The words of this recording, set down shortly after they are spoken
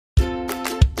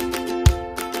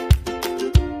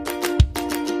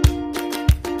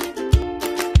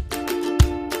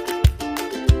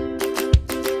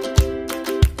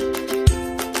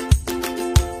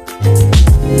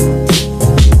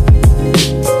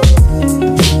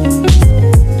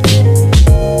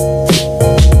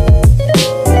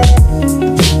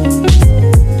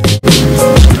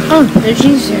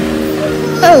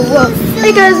Oh, well,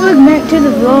 hey guys, welcome back to the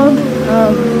vlog.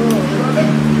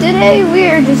 Today we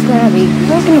are just gonna be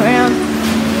walking around.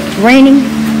 It's raining.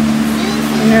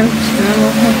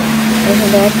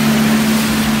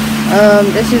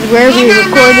 This is where we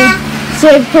recorded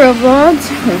Save Pro vlogs.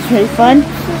 It was really fun.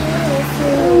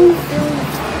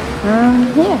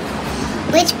 Yeah.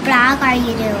 Which vlog are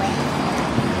you doing?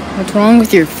 What's wrong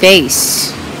with your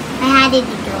face? I had to do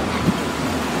that.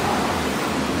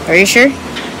 Are you sure?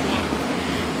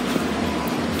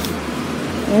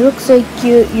 It looks like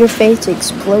your face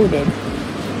exploded.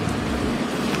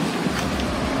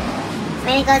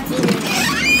 I'm gonna go see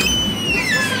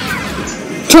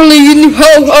Charlie, you need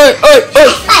help!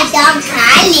 my dog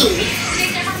Charlie.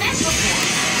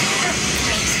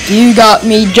 You got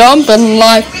me jumping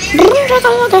like.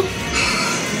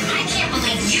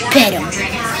 Pet him.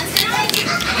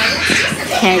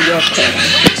 Pet your pet.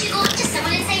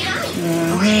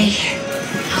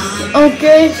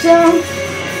 Okay, so.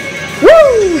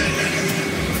 Woo!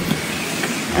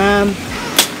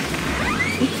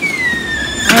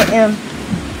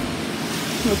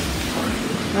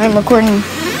 I'm recording.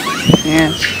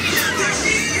 Yeah.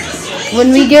 When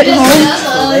we get home,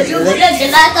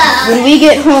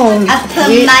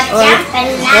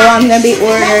 I'm gonna be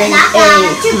ordering a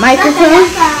microphone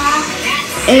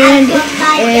and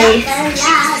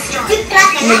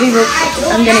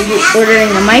I'm gonna be ordering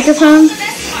a microphone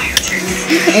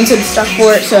and some stuff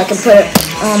for it so I can put it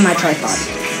on my tripod.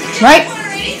 Right?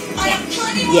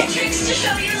 Yeah.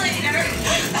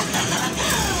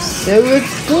 So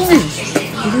it's good.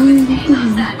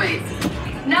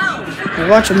 We're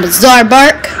watching Bizarre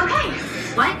Bark. Okay,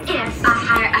 what if I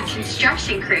hire a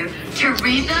construction crew to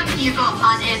read the bugle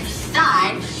on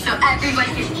inside so everyone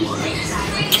can eat?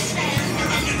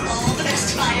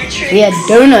 We had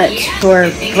donuts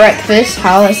for breakfast.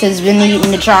 Hollis has been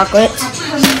eating the chocolates.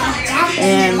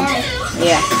 And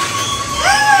yeah,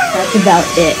 that's about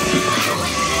it.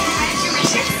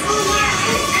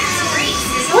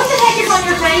 What the heck is on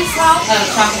your face, Paul?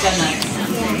 Chocolate donuts.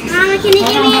 Mama, can you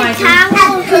give me a towel?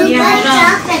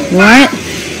 What?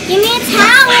 Give me a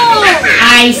towel.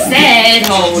 I said,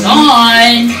 hold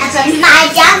on. My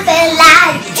jumping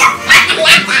line.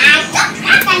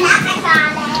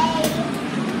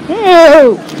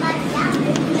 Ew!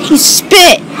 He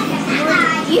spit.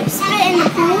 You spit in the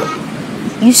pool?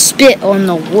 You spit on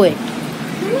the wood.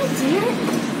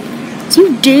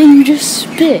 You did. You just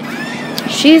spit.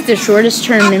 She's the shortest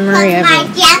term memory ever.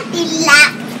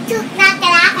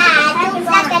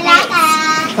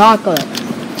 Chocolate.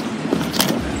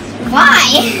 Why?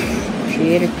 She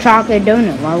ate a chocolate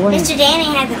donut. Why wouldn't? Mr. Danny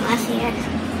hasn't left yet.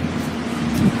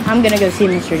 I'm gonna go see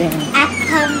Mr. Danny.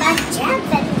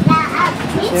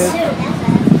 Me too.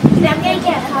 I'm gonna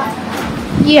get a car.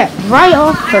 Yeah, right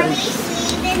off first.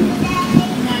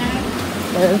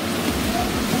 So,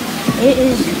 it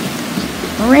is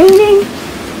raining,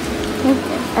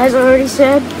 as I already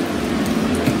said.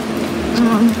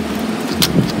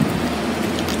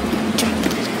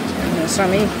 That's not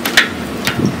me.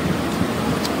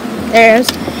 There's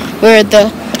where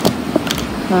the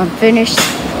finished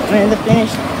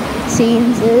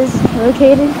scenes is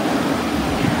located.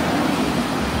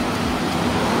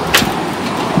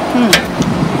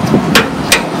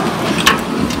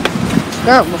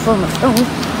 Start before my phone.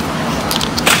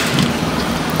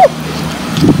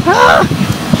 Ah!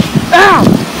 Ow!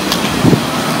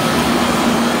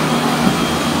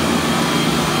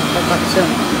 That's not so.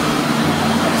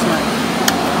 That's not.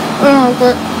 Oh,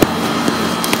 but.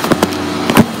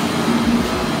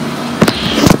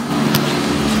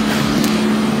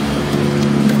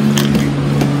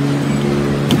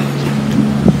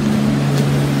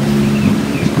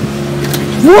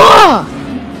 Whoa!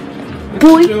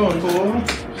 Boy. What you doing, boy?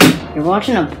 You're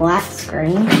watching a black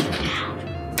screen.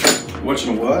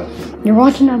 Watching what? You're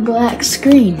watching a black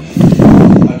screen.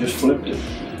 I just flipped it.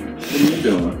 What are you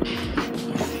doing?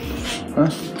 Huh?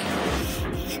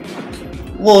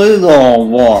 What is all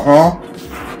what, huh?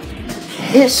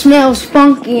 It smells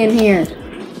funky in here.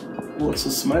 What's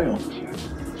the smell?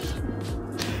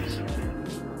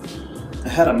 I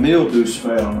had a mildew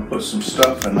smell and I put some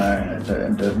stuff in there and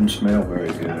it doesn't smell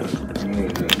very good.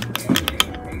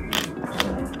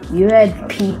 You had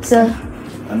pizza?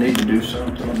 I need to do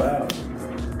something about it.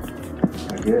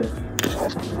 I guess.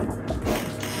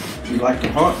 You like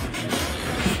to hunt?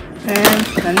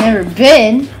 I've never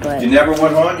been, but You never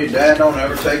went hunting? Your dad don't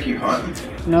ever take you hunting?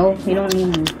 no, he don't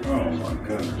even. Oh my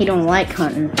God. He don't like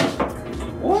hunting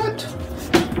What?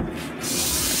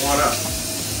 Why not?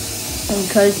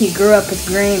 because he grew up with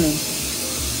Grammy.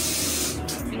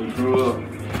 We grew up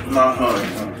not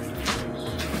hunting, huh?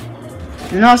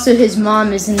 And also his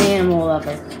mom is an animal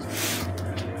lover.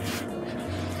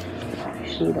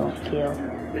 She don't kill.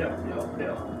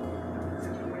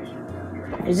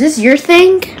 Is this your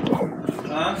thing?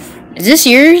 Huh? Is this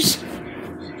yours?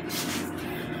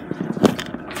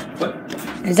 What?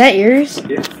 Is that yours?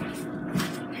 Yeah.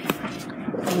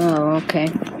 Oh, okay.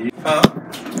 Huh?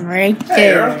 Right Hey,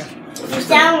 there. Earl. You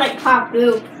sound like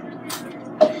Papu.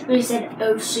 We said,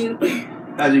 oh shoot.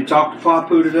 Has he talked to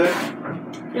Papu today?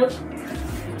 Nope.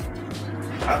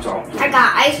 I talked to I him.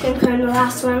 got ice cream cone the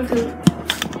last one.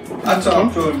 I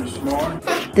talked to him this morning.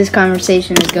 This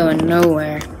conversation is going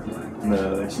nowhere.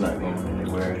 No, it's not going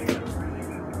anywhere.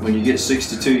 When you get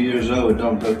 62 years old,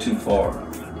 don't go too far.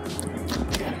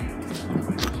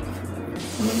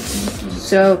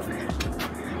 So,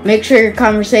 make sure your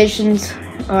conversations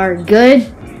are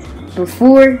good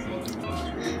before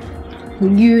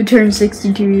you turn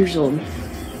 62 years old.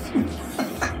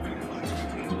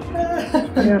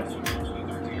 Yep.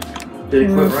 Did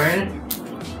it quit raining?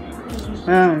 I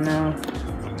don't know.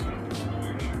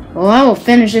 Well, I will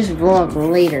finish this vlog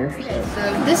later. So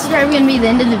this is probably gonna be the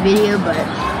end of the video, but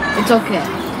it's okay.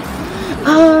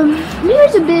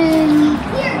 There's been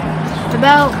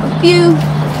about a few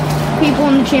people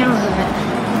on the channel that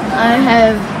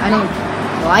I don't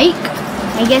like,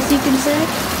 I guess you can say.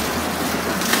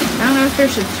 I don't know if they're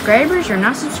subscribers or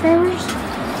not subscribers.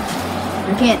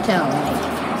 I can't tell.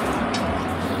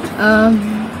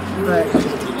 But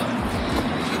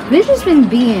they've just been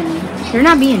they're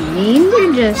not being mean,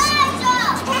 they're just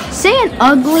saying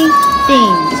ugly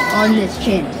things on this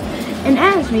channel. And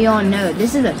as we all know,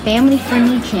 this is a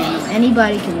family-friendly channel.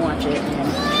 Anybody can watch it.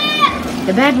 And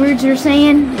the bad words they're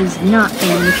saying is not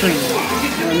family-friendly.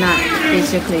 They're not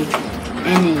basically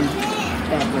any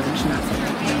bad words, not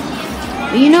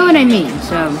family-friendly. But you know what I mean,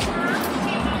 so I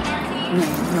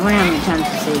don't know how many times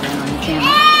to say that on the channel.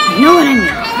 You know what I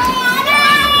mean.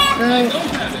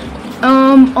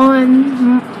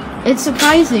 It's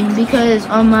surprising because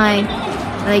on my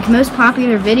most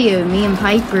popular video, me and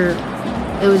Piper,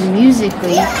 it was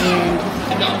Musically, and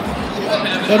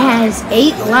it has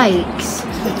 8 likes,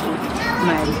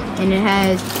 and it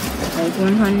has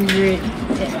 100.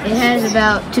 It has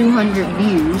about 200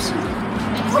 views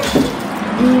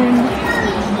and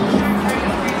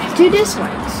 2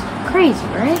 dislikes. Crazy,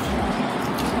 right?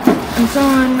 And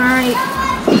someone writes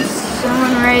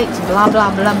blah blah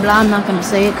blah blah. I'm not gonna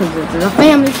say it because it's a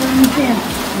family friendly channel.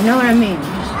 You know what I mean?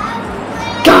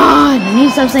 God, I need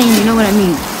to stop saying you know what I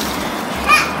mean.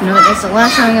 No, that's the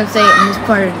last time I'm gonna say it in this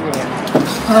part of the video.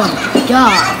 Oh my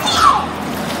God.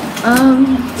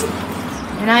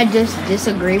 And I just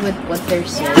disagree with what they're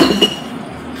saying.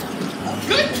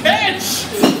 Good catch!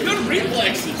 Good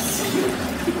reflexes!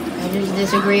 I just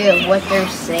disagree with what they're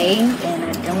saying, and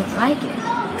I don't like it.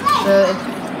 So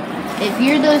if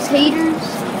you're those haters,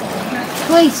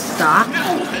 please stop.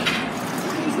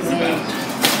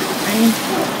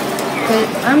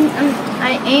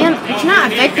 It's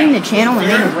not affecting the channel in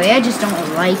any way. I just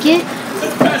don't like it.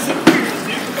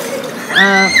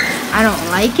 I don't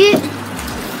like it,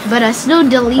 but I still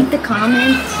delete the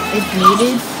comments if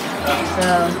needed.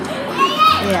 So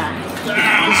yeah,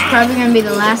 this is probably gonna be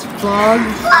the last vlog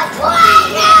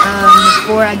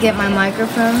before I get my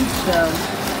microphone. So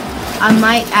I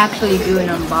might actually do an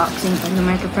unboxing of the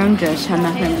microphone. Just I'm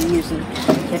not gonna be using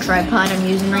the tripod I'm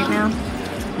using right now,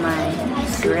 my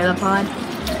Gorilla Pod.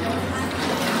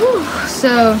 Whew.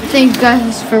 So thank you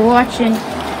guys for watching,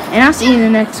 and I'll see you in the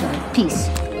next one. Peace.